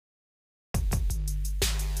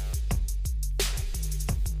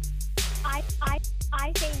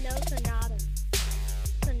I say no sonata.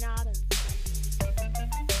 Sonata.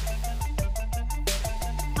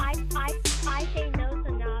 I say no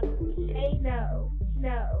sonata. Say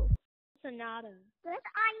no. Sonata. What's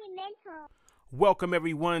on your mental? Welcome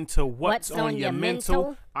everyone to What's on Your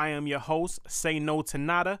Mental. I am your host, Say No to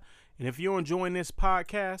Nada. And if you're enjoying this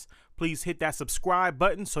podcast, please hit that subscribe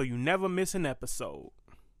button so you never miss an episode.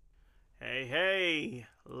 Hey,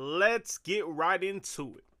 let's get right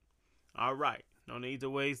into it. All right, no need to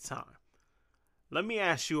waste time. Let me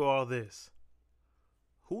ask you all this.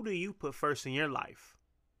 Who do you put first in your life?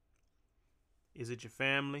 Is it your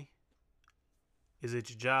family? Is it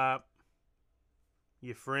your job?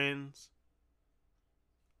 Your friends?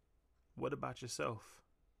 What about yourself?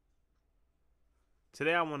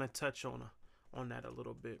 Today I want to touch on that a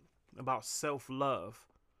little bit about self-love.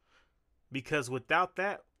 Because without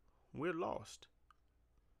that, we're lost.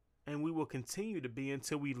 And we will continue to be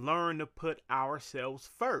until we learn to put ourselves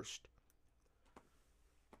first.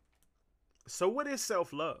 So what is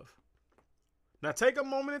self-love? Now take a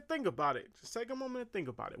moment and think about it. Just take a moment and think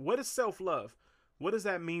about it. What is self-love? What does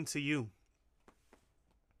that mean to you?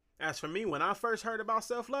 As for me, when I first heard about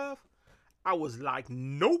self-love, I was like,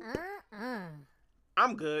 nope,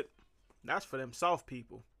 I'm good. That's for them soft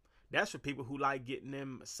people. That's for people who like getting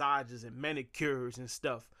them massages and manicures and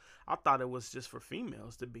stuff. I thought it was just for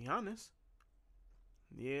females, to be honest.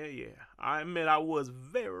 Yeah. I admit I was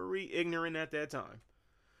very ignorant at that time.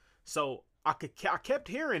 So I kept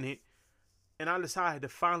hearing it, and I decided to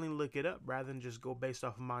finally look it up rather than just go based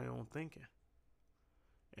off of my own thinking.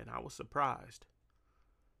 And I was surprised.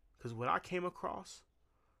 Because what I came across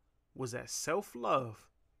was that self-love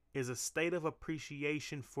is a state of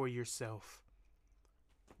appreciation for yourself.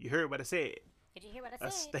 You heard what I said. Did you hear what I said?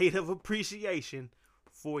 A state of appreciation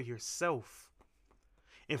for yourself.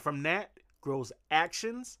 And from that grows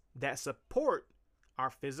actions that support our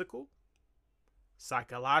physical,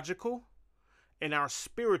 psychological, and our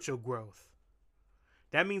spiritual growth.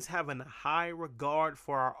 That means having a high regard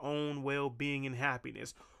for our own well-being and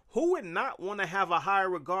happiness. Who would not want to have a higher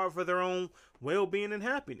regard for their own well-being and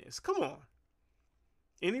happiness? Come on.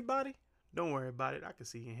 Anybody? Don't worry about it. I can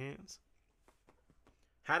see your hands.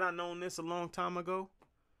 Had I known this a long time ago,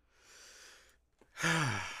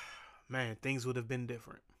 man, things would have been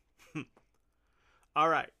different. All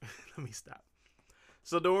right, let me stop.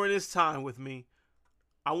 So during this time with me,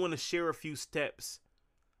 I want to share a few steps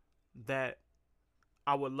that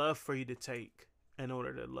I would love for you to take in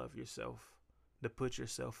order to love yourself, to put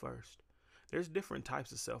yourself first. There's different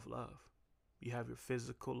types of self-love. You have your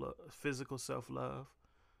physical self-love,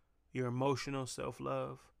 your emotional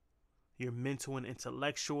self-love, your mental and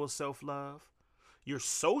intellectual self-love, your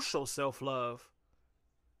social self-love,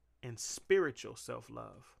 and spiritual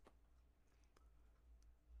self-love.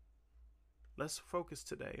 Let's focus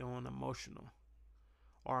today on emotional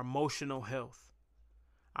health.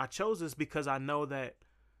 I chose this because I know that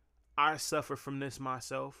I suffer from this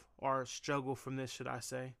myself, or struggle from this, should I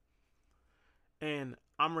say. And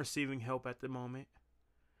I'm receiving help at the moment.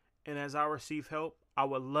 And as I receive help, I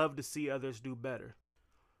would love to see others do better.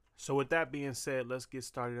 So with that being said, let's get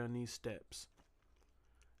started on these steps.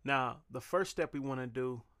 Now, the first step we want to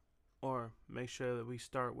do, or make sure that we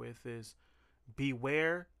start with, is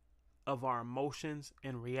beware of our emotions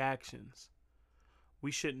and reactions.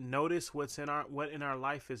 We should notice what in our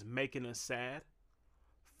life is making us sad,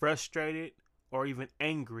 frustrated, or even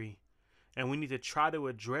angry. And we need to try to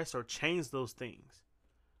address or change those things.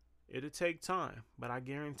 It'll take time, but I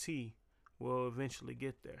guarantee we'll eventually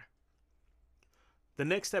get there. The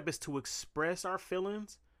next step is to express our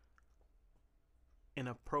feelings in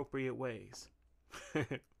appropriate ways.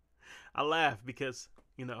 I laugh because,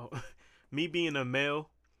 me being a male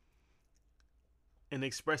and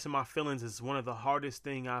expressing my feelings is one of the hardest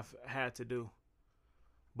things I've had to do.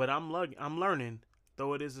 But I'm learning,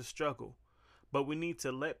 though it is a struggle. But we need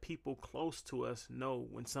to let people close to us know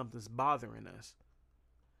when something's bothering us.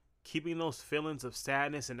 Keeping those feelings of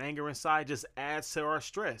sadness and anger inside just adds to our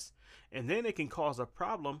stress. And then it can cause a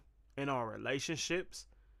problem in our relationships,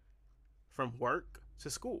 from work to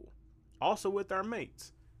school, also with our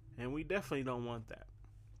mates. And we definitely don't want that.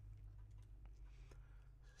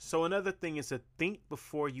 So another thing is to think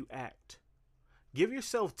before you act. Give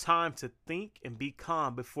yourself time to think and be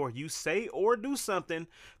calm before you say or do something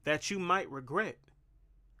that you might regret.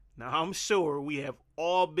 Now, I'm sure we have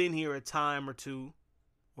all been here a time or two,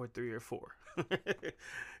 or three or four.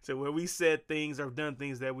 So where we said things or done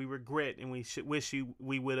things that we regret, and we wish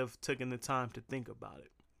we would have taken the time to think about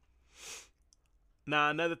it. Now,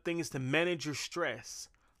 another thing is to manage your stress.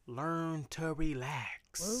 Learn to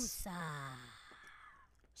relax. Woosah.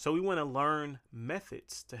 So we want to learn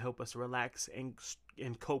methods to help us relax and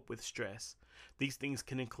cope with stress. These things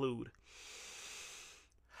can include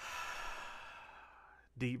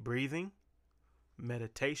deep breathing,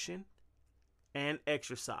 meditation, and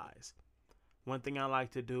exercise. One thing I like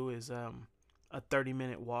to do is a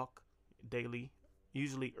 30-minute walk daily,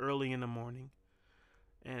 usually early in the morning.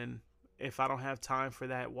 And if I don't have time for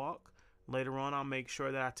that walk, later on I'll make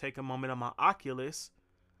sure that I take a moment on my Oculus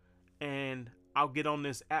and I'll get on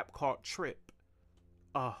this app called Trip.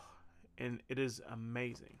 Oh, and it is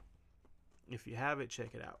amazing. If you have it,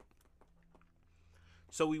 check it out.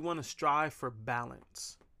 So we want to strive for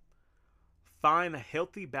balance. Find a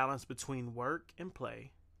healthy balance between work and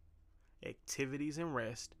play, activities and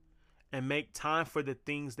rest, and make time for the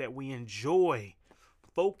things that we enjoy.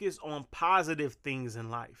 Focus on positive things in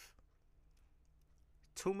life.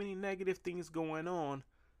 Too many negative things going on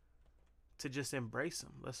to just embrace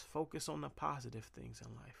them. Let's focus on the positive things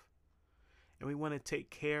in life. And we want to take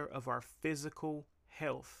care of our physical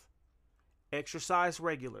health. Exercise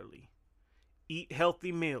regularly. Eat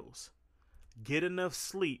healthy meals. Get enough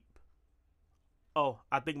sleep. Oh,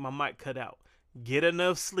 I think my mic cut out. Get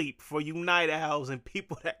enough sleep for you night owls and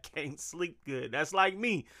people that can't sleep good. That's like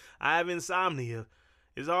me. I have insomnia.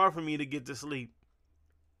 It's hard for me to get to sleep.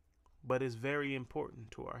 But it's very important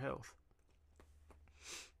to our health.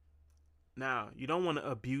 Now, you don't want to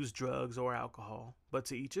abuse drugs or alcohol, but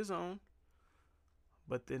to each his own.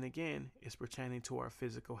 But then again, it's pertaining to our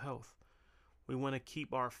physical health. We want to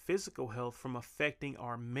keep our physical health from affecting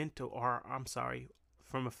our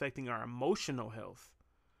from affecting our emotional health.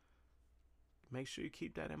 Make sure you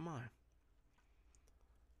keep that in mind.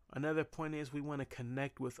 Another point is we want to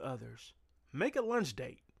connect with others. Make a lunch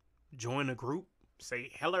date. Join a group. Say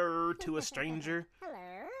hello to a stranger. Hello.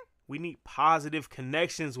 We need positive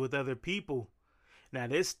connections with other people. Now,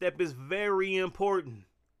 this step is very important.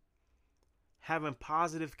 Having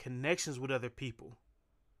positive connections with other people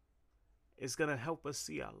is going to help us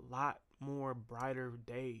see a lot more brighter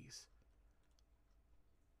days.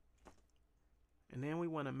 And then we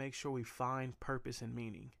want to make sure we find purpose and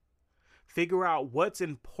meaning. Figure out what's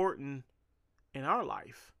important in our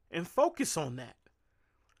life and focus on that.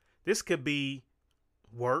 This could be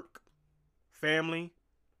work, family,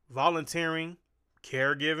 volunteering,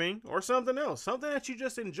 caregiving, or something else. Something that you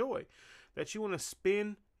just enjoy. That you want to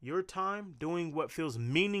spend your time doing what feels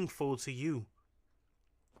meaningful to you.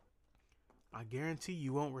 I guarantee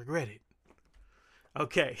you won't regret it.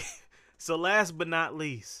 Okay, so last but not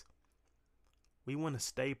least, we want to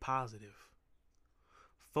stay positive.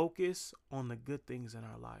 Focus on the good things in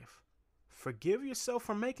our life. Forgive yourself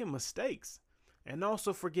for making mistakes and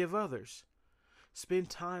also forgive others. Spend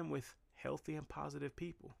time with healthy and positive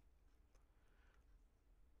people.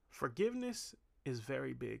 Forgiveness is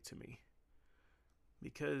very big to me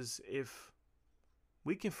because if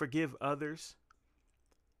we can forgive others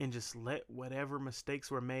and just let whatever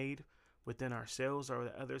mistakes were made within ourselves or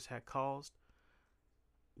that others had caused,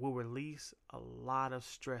 will release a lot of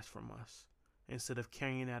stress from us instead of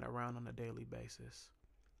carrying that around on a daily basis.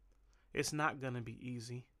 It's not going to be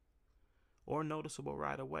easy or noticeable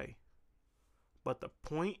right away. But the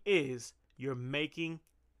point is, you're making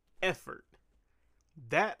effort.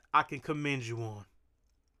 That I can commend you on.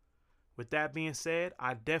 With that being said,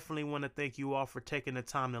 I definitely want to thank you all for taking the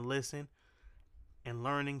time to listen and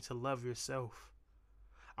learning to love yourself.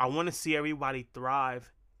 I want to see everybody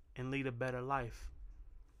thrive and lead a better life.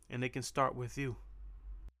 And it can start with you.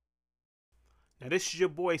 Now, this is your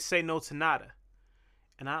boy, Say No to Nada.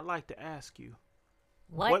 And I'd like to ask you,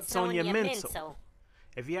 what's on your mental?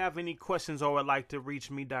 If you have any questions or would like to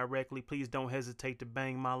reach me directly, please don't hesitate to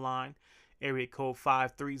bang my line. Area code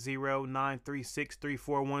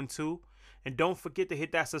 530-936-3412. And don't forget to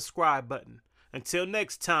hit that subscribe button. Until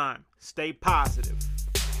next time, stay positive.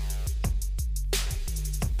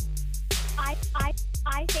 I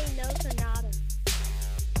say no to nada.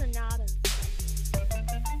 Sonata.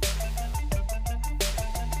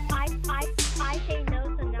 I say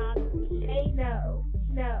no to nada. Say no.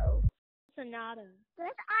 No. Sonata.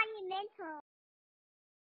 That's monumental.